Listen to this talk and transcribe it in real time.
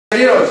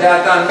bienvenidos ya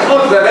están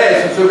otra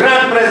vez en su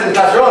gran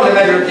presentación de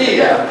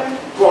mediodía,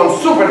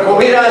 con super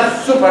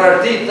comida, super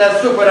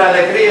artistas, super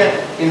alegría,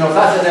 y nos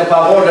hacen el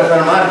favor de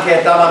afirmar que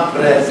estaban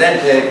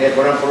presentes, que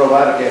pueden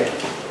probar que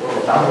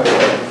estaban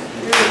presentes.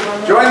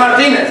 Joey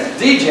Martinez,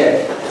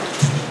 DJ,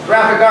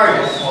 graphic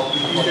artist,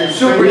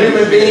 super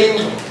human being,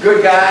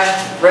 good guy,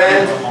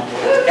 friend,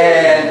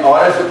 and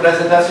ahora su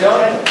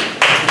presentación.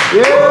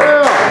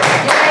 Yeah.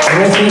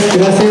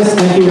 Gracias,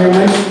 thank you very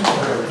much.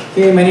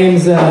 Okay, my name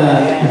is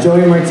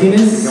Joey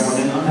Martinez.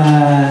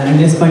 En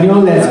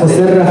español es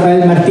José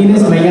Rafael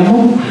Martínez, me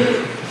llamo.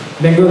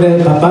 Vengo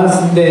de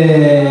papás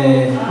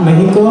de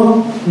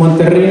México,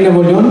 Monterrey,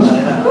 Nuevo León.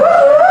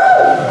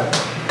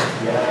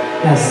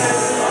 La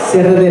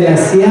Sierra de la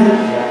Silla.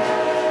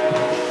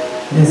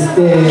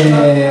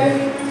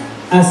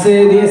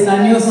 Hace 10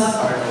 años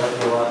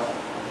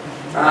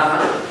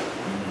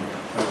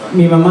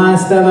mi mamá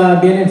estaba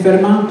bien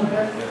enferma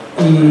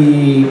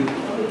y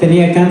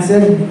tenía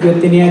cáncer. Yo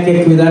tenía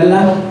que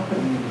cuidarla,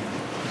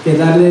 que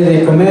darle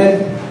de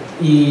comer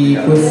y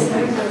pues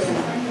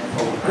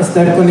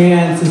estar con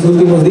ella en sus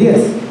últimos días.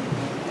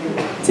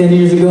 10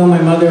 years ago, my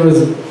mother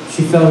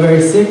she fell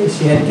very sick.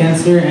 She had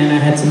cancer, and I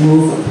had to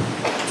move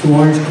to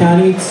Orange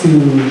County to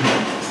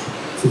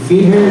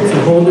feed her,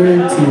 to hold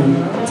her,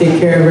 to take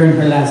care of her in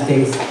her last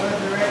days.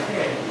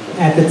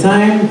 At the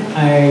time,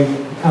 I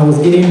was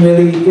getting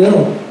really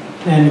ill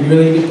and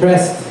really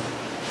depressed.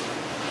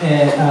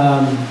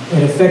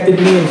 It affected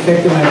me, it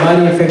affected my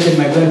body, it affected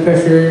my blood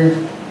pressure.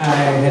 I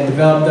had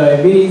developed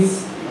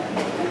diabetes.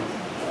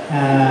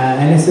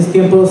 En esos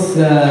tiempos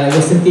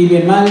yo sentí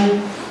bien mal,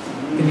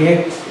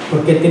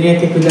 porque tenía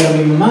que cuidar a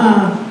mi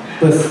mamá,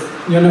 pues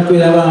yo no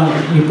cuidaba a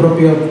mi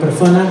propia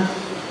persona,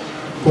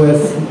 pues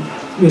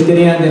yo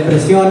tenía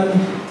depresión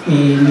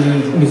y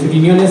mis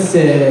riñones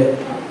se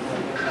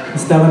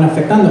estaban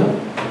afectando.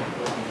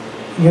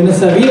 Yo no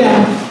sabía,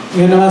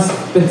 yo nada más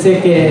pensé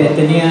que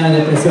tenía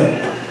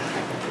depresión.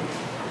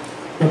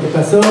 Lo que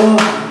pasó,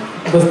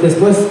 pues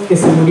después que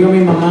se murió mi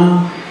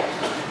mamá,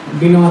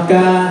 vino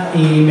acá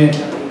y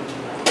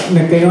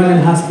me cayó en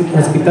el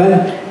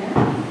hospital.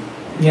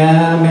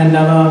 Ya me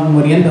andaba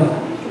muriendo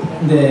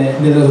de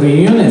los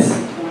riñones.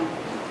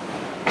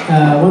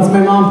 Once my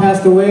mom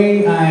passed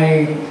away,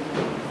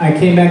 I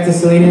came back to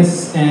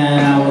Salinas,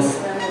 and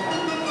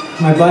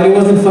my body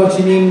wasn't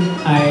functioning.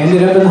 I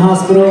ended up in the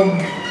hospital,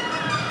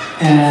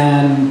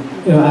 and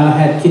I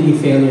had kidney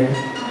failure,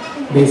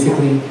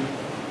 basically.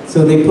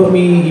 So they put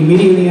me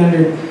immediately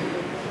under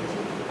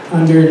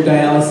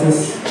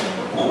dialysis,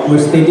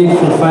 which they did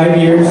for 5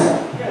 years.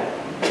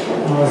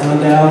 I was on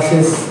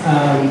dialysis.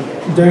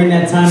 During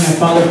that time, my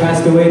father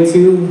passed away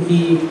too.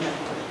 He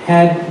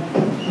had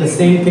the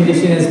same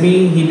condition as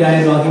me. He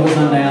died while he was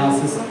on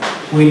dialysis,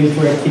 waiting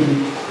for a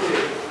kidney.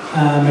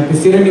 Me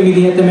pusieron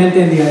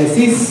inmediatamente en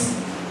diálisis.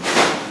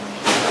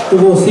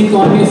 Tuvo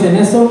 5 años en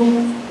eso,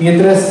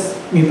 mientras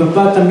mi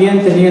papá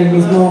también tenía el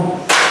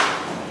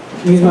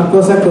misma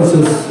cosa con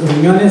sus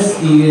riñones,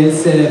 y él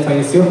se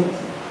falleció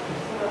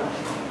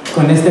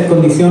con esta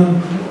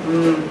condición,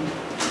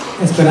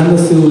 esperando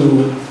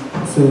su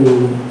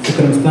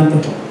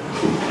trasplante.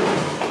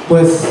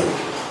 Pues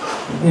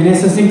en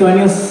esos 5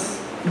 años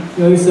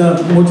yo hice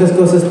muchas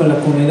cosas para la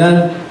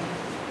comunidad,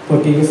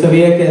 porque yo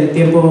sabía que el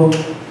tiempo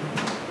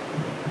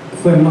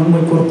fue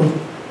muy corto.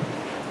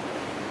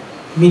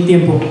 Mi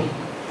tiempo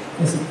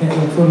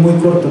fue muy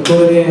corto,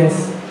 todavía es.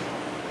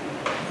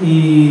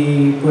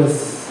 Y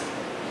pues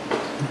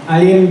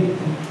alguien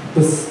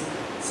pues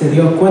se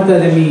dio cuenta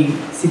de mi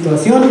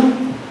situación,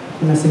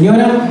 una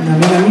señora, una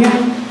amiga mía,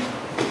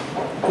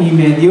 y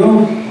me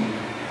dio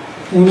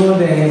uno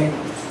de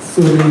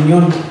su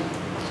riñón,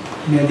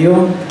 me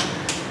dio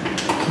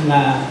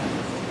la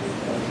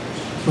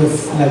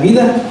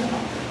vida.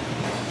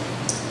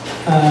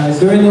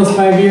 During those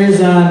 5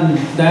 years on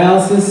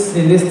dialysis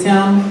in this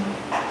town,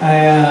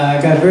 I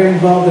got very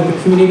involved with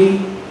the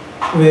community,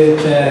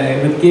 with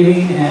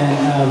giving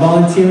and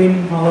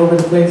volunteering all over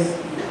the place,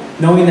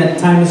 knowing that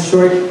time is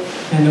short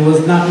and there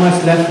was not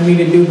much left for me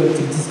to do but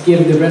to just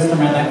give the rest of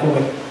my life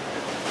away.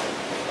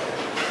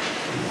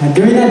 And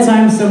during that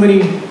time,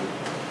 somebody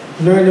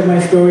learned of my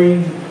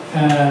story,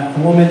 a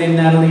woman named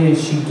Natalie, and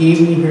she gave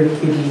me her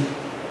kidney,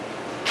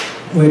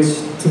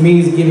 which to me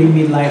is giving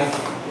me life.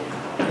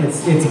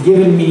 It's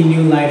given me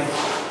new life,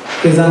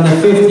 because on the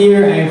 5th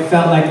year I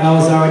felt like I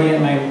was already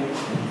at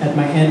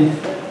my end.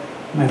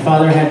 My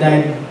father had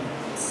died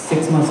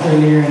 6 months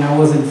earlier, and I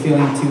wasn't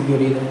feeling too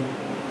good either.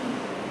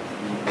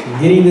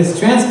 Getting this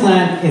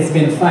transplant, it's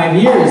been 5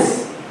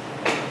 years,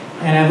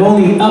 and I've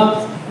only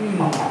upped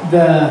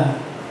the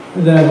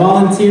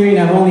volunteering,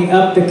 I've only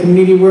upped the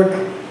community work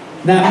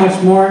that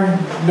much more,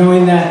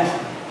 knowing that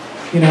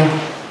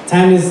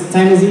time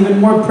is even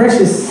more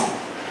precious.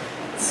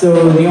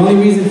 So the only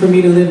reason for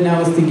me to live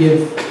now is to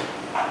give.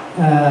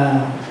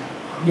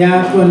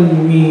 Ya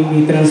con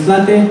mi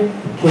trasplante,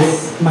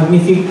 pues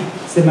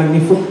se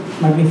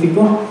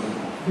magnificó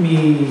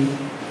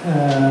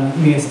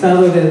mi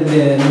estado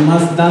de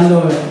nomás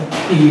dando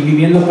y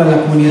viviendo para la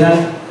comunidad,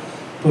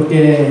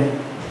 porque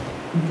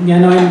ya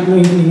no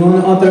hay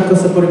ninguna otra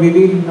cosa por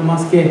vivir, nada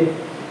más que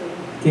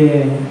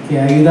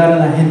ayudar a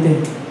la gente.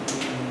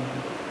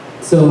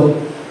 So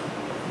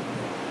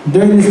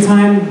during this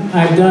time,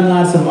 I've done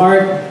lots of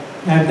art.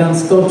 I've done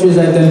sculptures,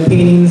 I've done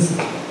paintings,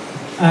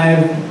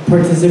 I've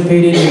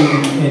participated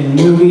in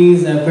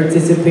movies, I've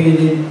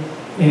participated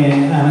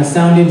in, I'm a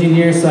sound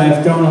engineer, so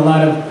I've thrown a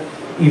lot of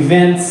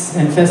events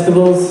and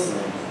festivals.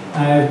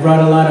 I've brought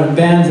a lot of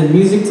bands and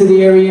music to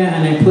the area,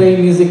 and I play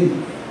music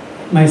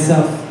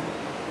myself.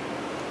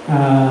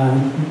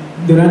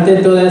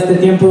 Durante todo este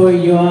tiempo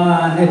yo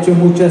he hecho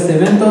muchos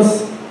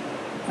eventos,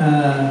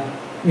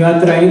 yo he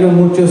traído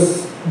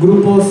muchos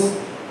grupos,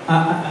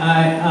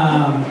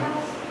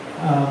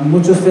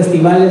 muchos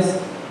festivales.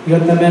 Yo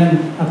también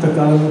he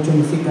tocado mucha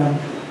música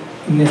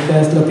y esto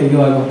es lo que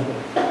yo hago.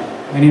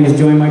 My name is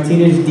Joey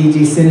Martinez,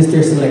 DJ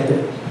Sinister Selector.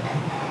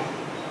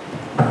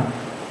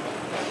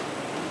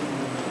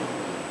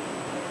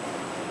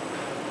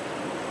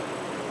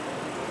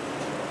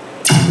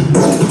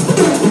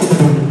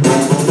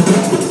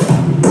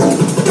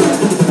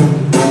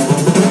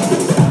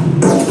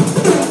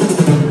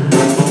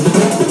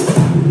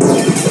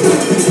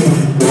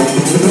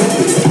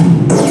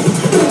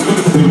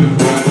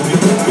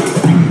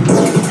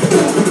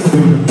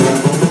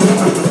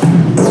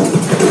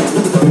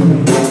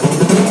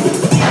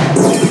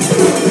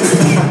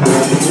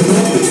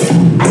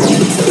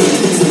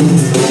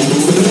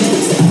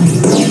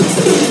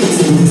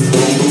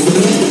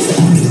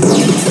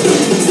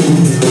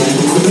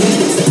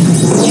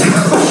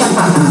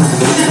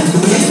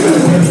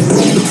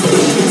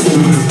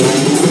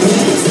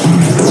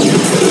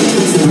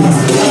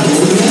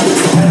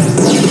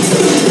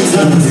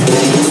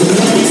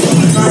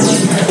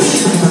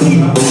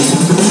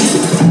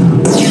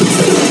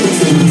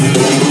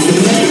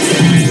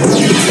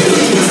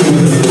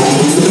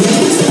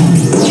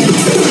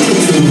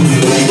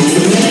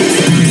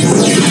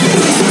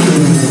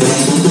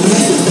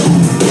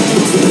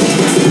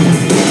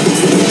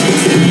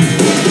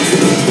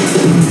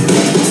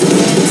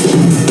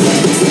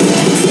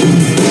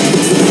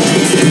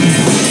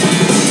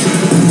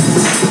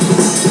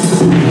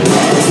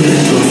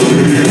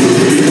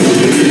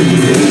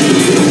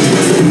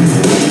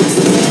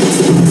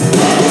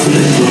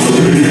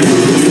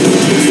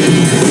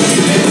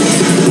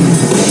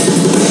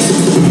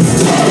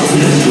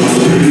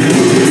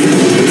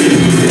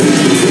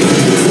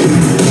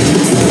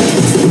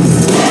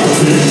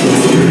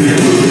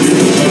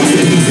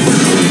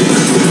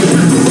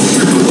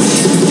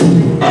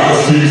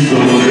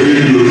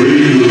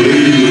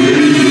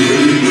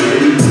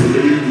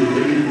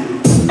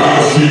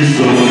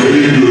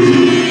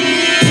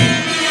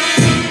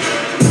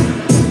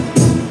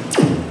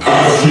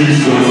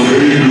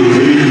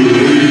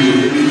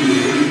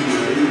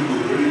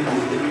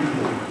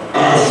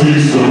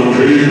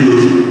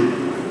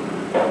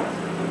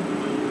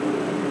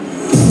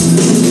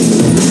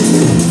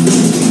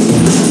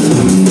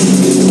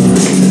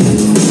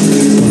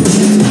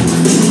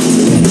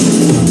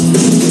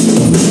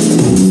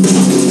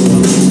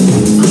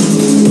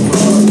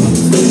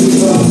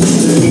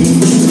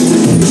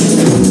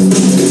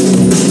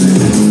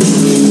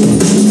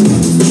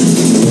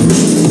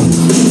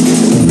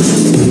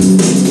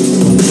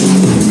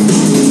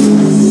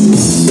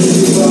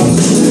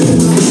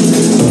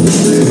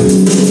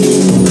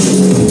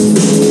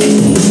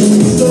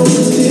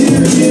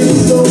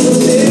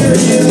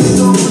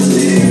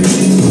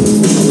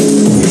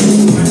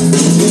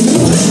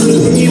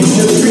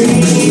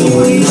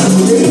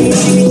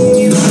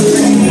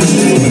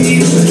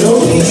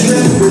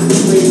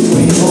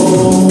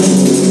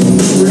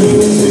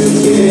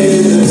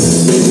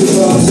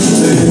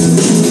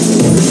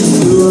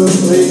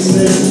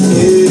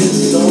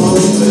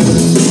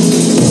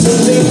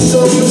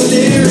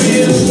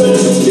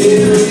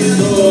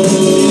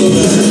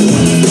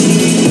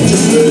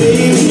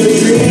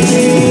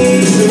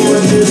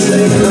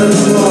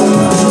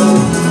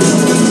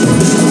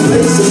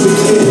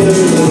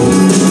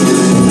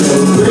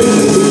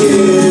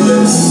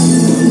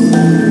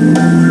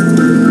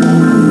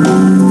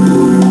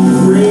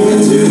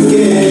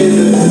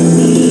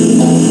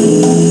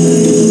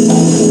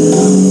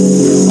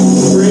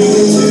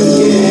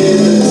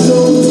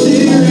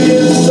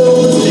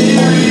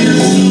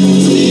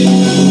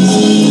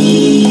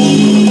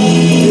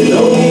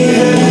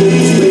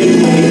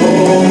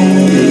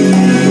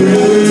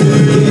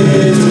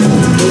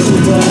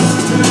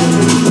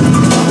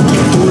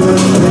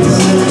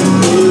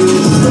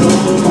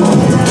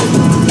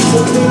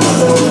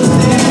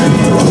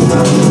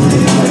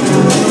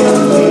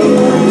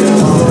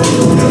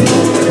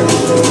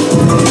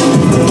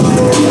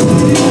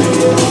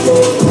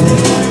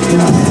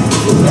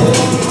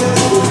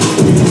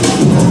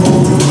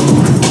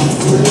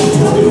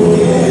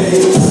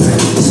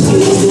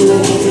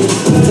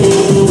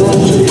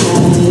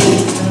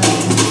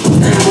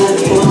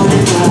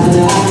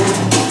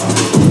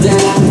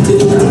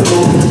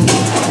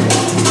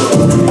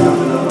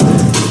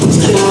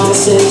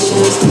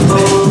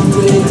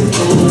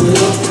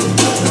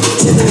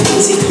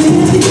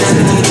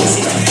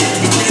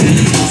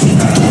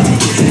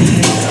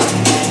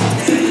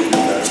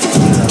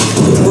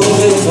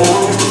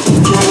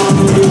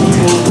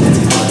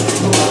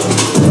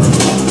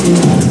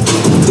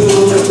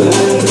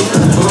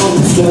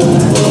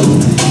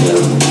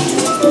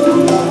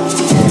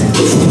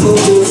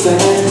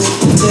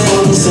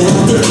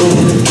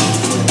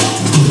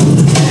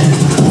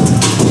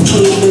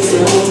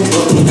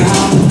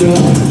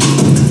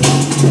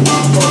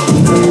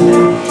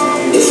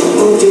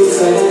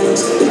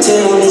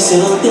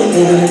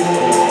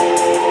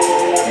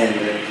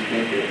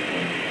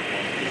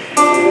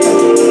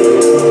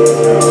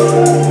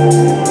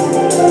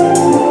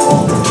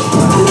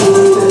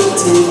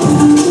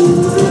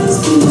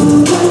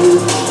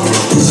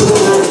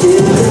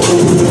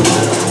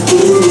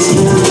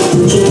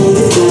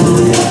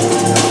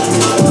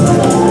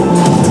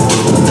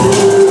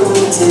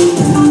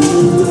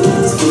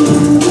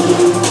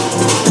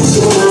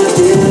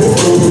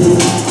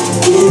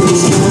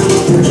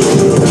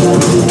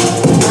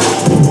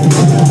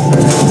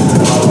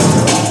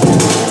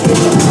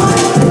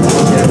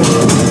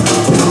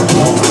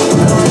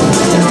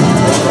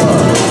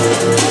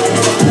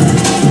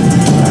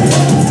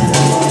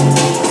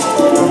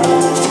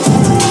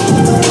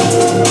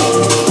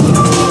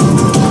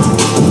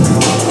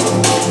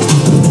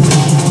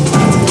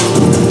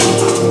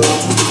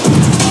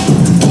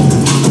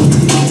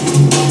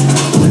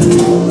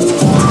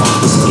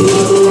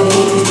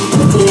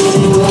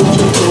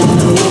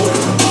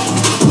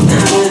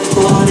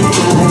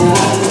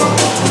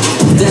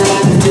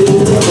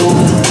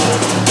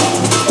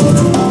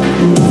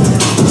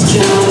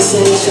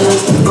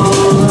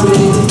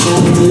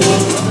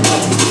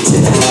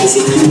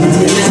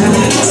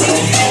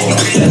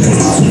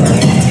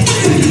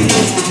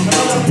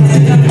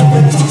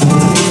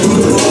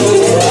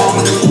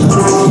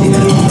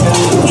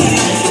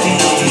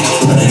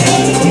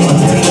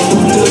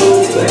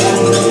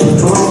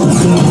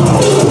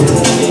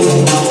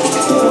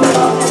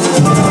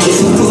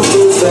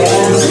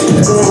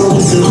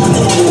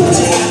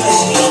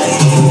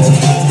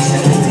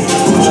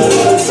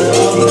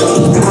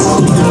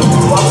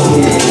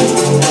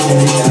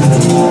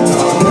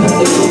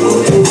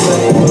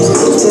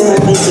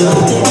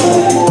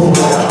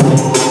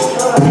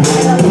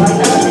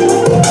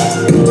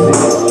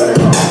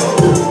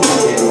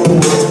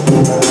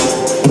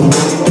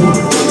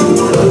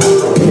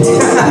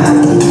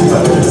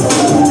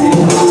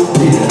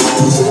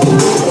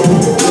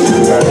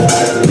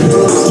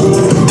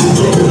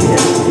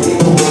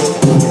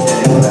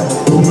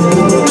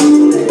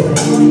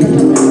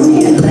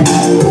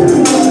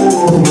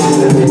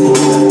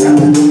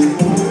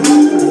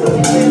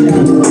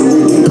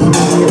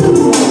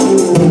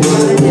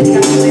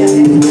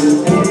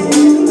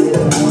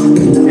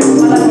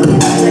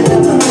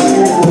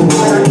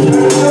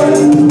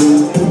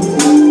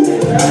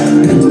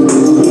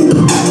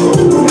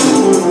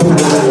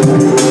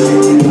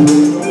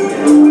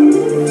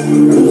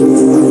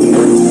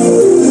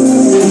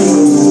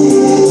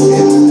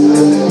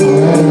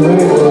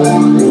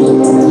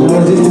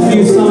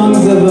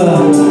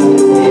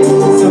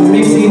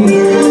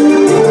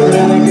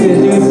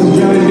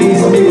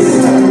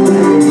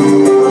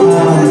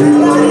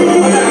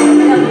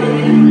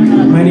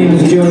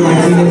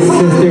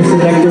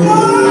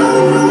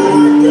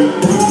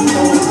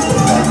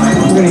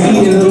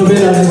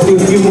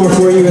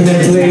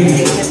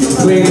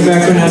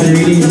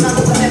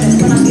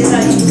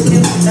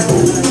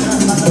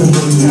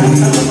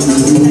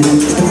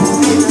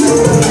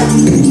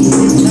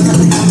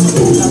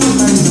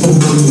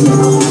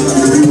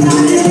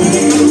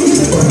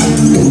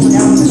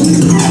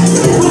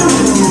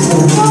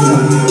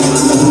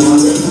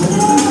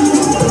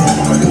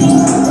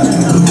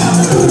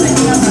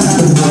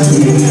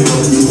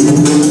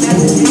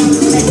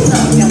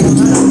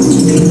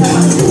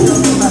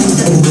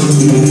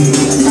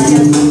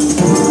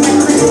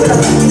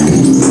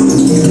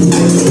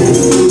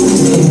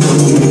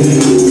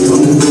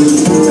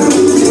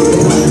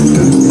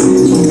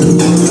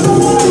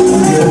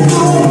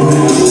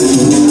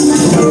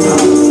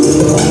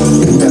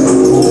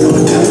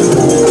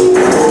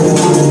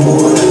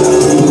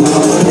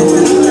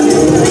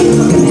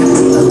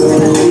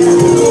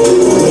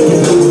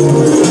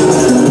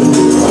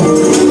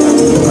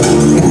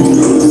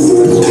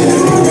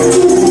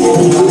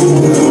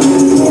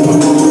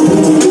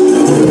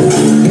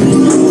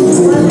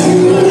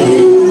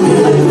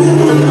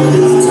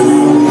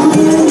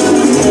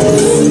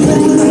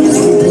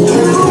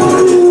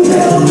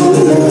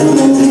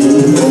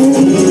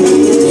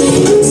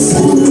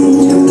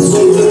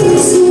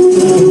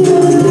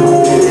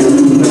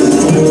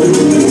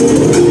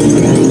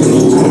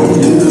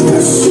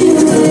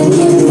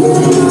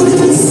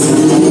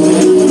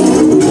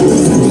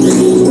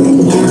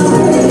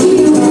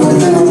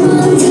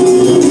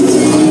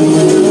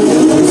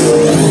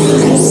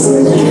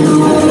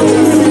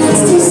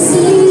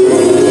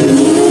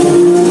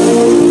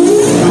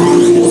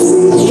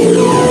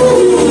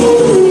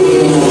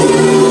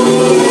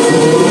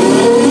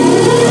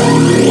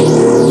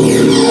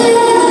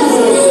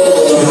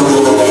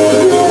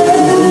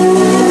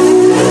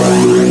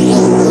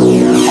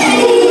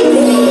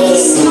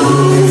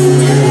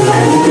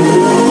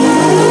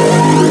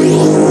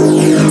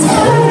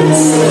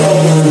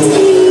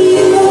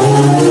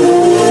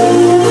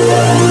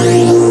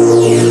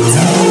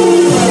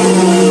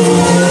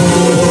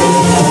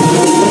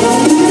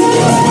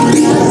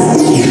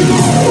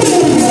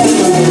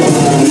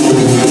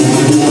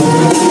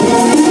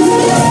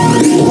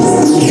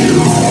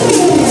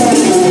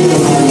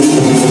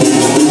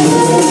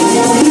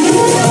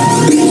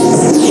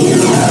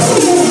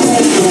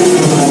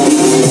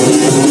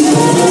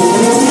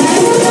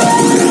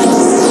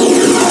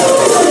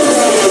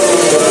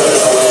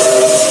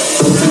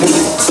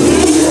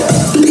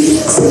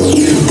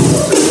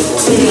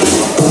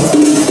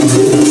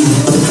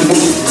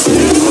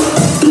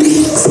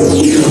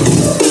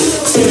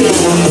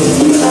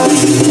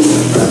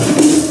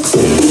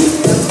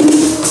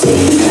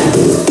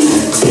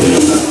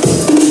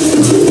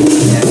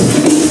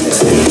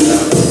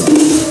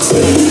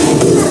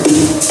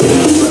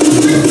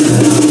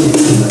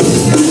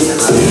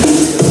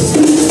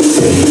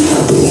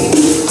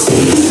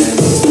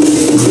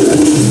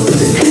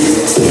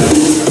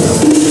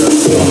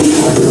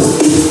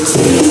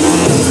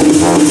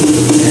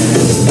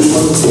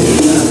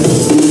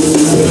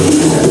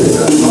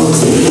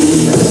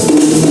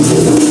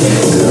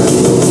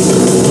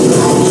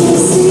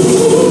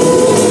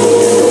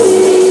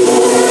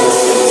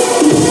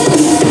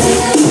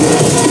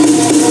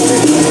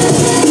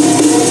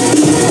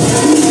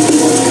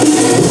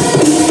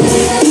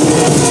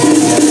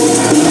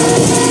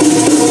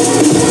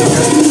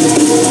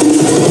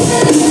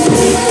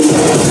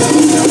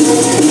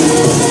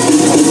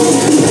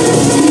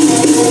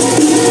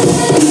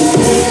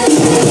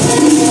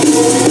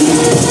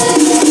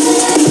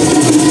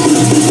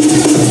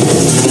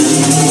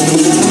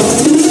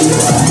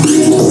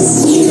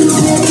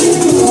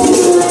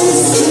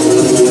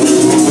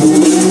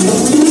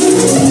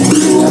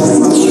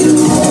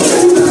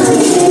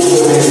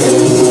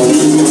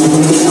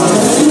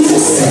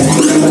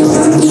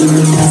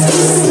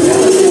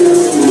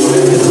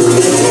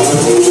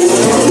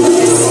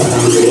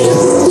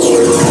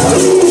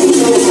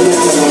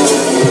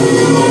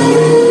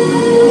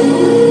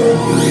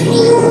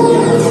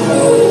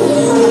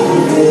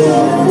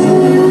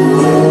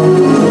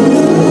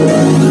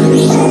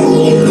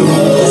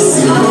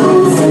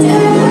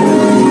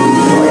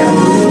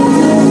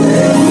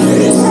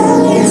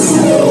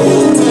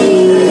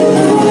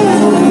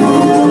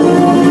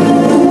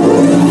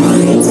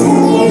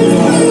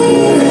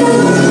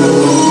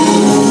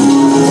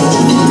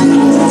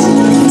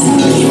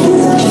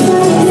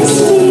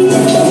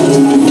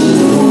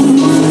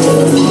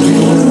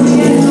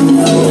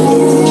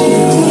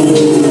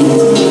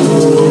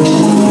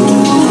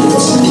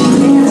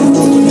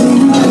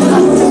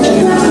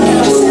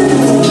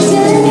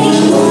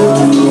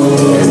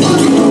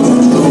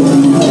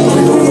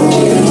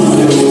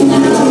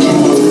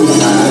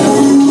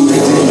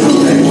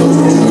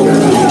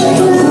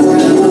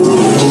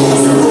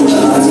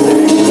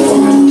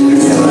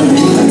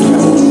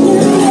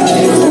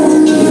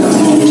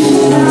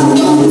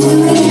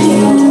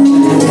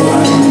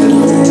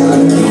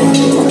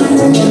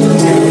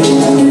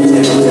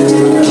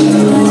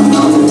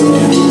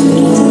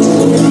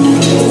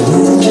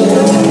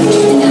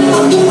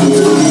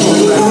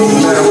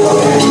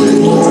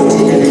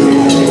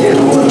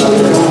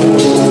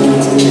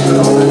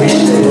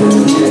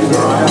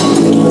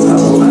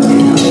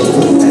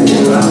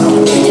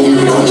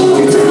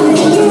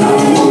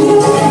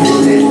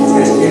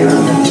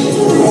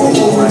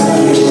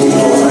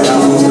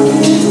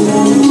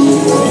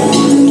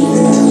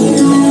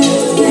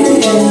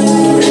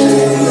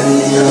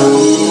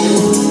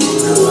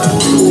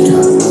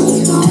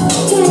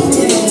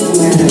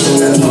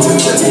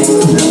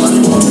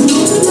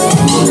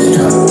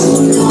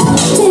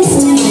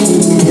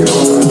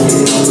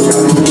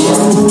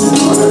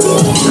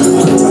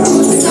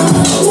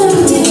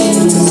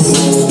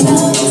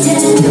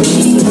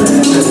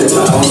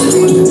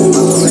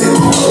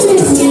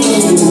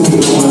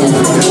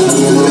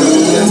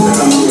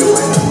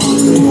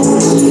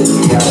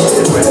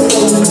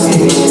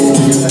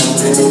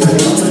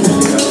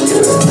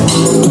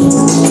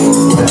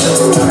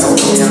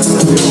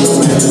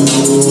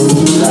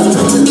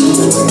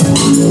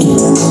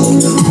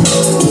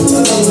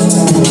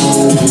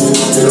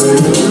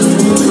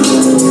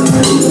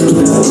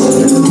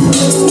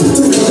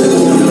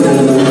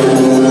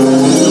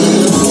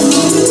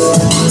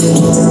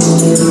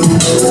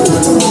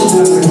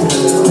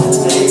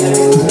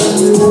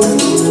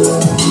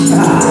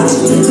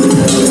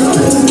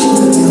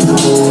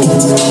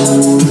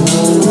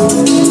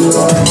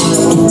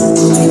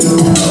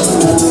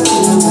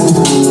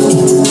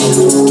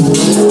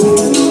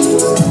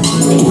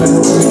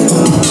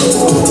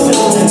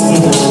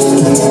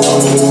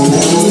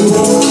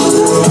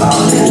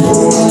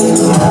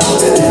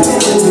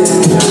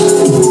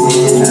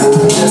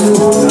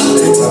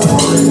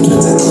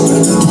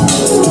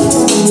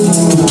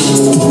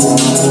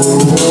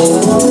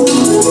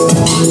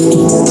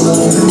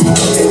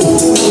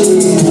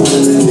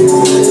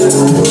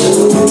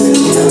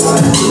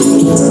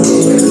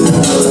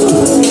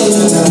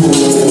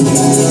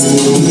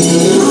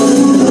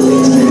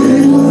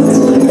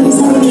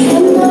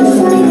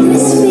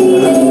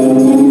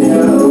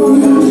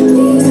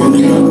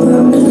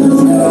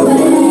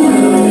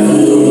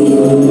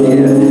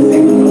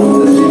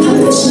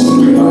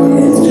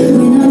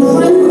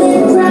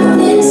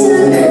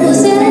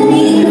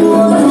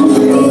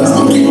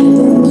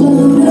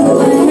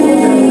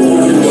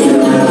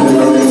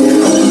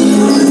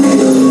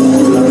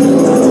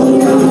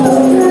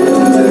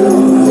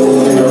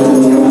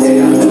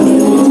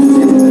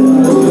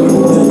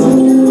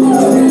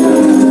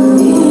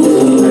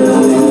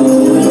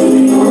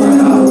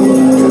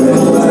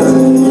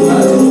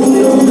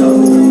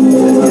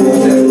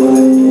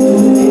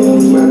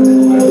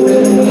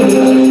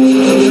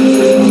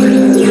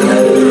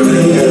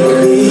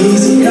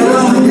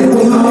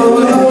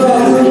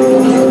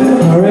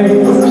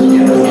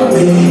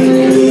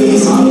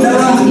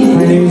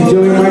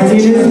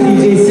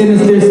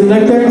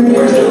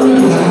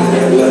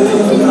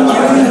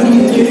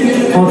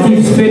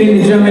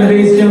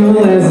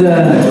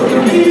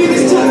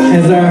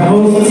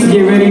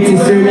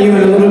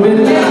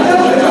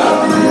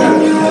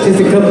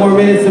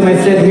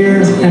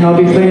 I'll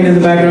be playing in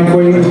the background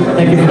for you.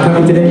 Thank you for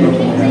coming today.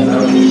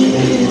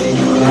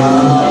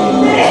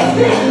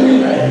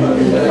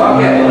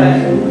 Okay.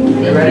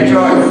 You ready,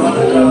 George?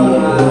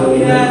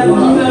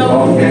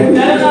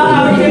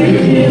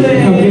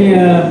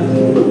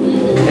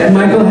 Okay,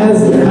 Michael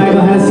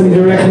has some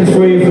directions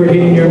for you for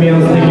eating your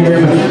meals. Thank you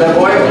very much. Le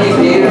voy a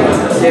pedir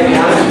que me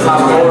hagan el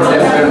favor de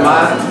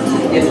firmar.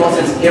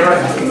 Entonces quiero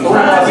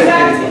una cosa que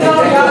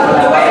tengo para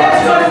la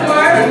grabación.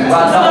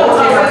 La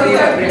última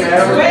fila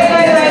primero.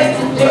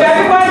 If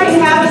everybody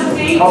can have a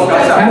seat.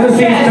 Have a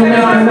seat.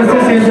 Tómese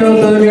asiento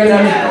todavía.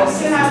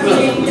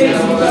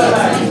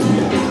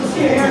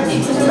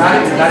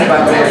 Nadie va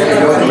a creer que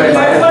yo estoy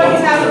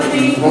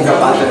nunca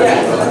pase de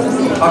esto.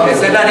 Ok,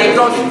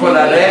 sentaditos por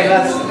las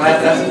reglas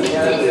nuestras.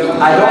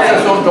 Hay dos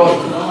asuntos.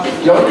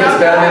 Yo quiero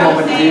esperarme un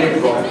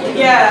momentito.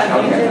 Yeah.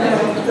 Okay.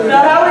 So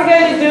how we're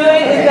going to do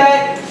it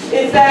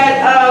is that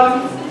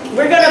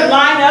we're going to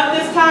line up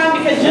this time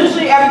because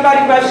usually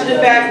everybody rushes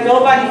it back.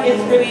 Nobody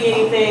gets really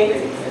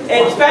anything,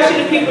 and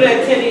especially the people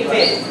that attend the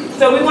event.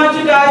 So we want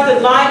you guys to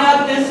line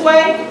up this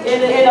way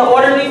in an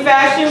orderly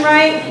fashion,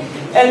 right?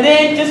 And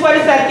then just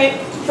wait a second.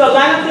 So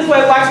line up this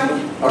way, watch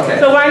me. Okay.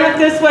 So line up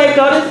this way,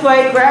 go this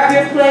way, grab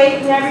your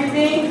plate and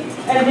everything,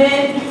 and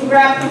then you can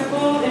grab the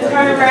food and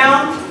turn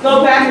around,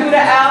 go back through the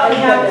aisle and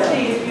have a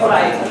seat if you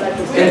like.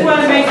 We just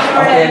want to make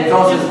sure that it's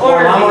Entonces,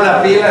 orderly. formamos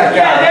la fila acá.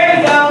 Yeah, there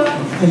you go.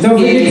 And don't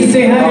forget to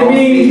say hi to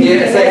me.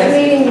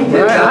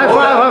 High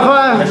five, high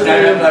five.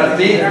 La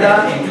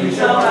artista.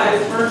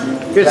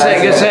 Good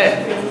set, good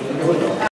set.